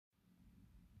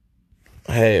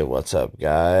Hey, what's up,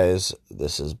 guys?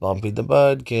 This is Bumpy the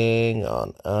Bud King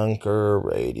on Anchor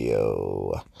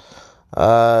Radio.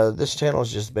 This channel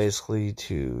is just basically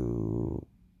to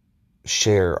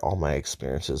share all my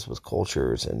experiences with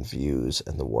cultures and views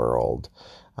in the world.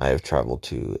 I have traveled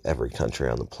to every country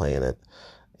on the planet,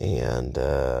 and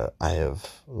I have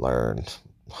learned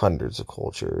hundreds of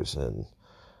cultures and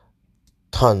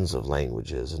tons of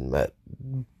languages and met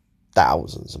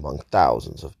thousands among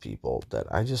thousands of people that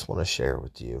I just want to share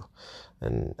with you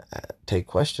and take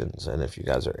questions. And if you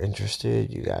guys are interested,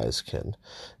 you guys can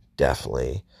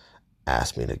definitely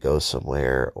ask me to go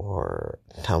somewhere or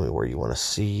tell me where you want to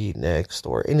see next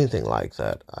or anything like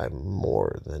that. I'm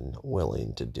more than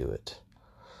willing to do it.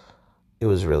 It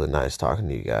was really nice talking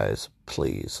to you guys.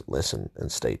 Please listen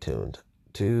and stay tuned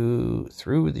to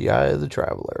Through the Eye of the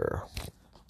Traveler.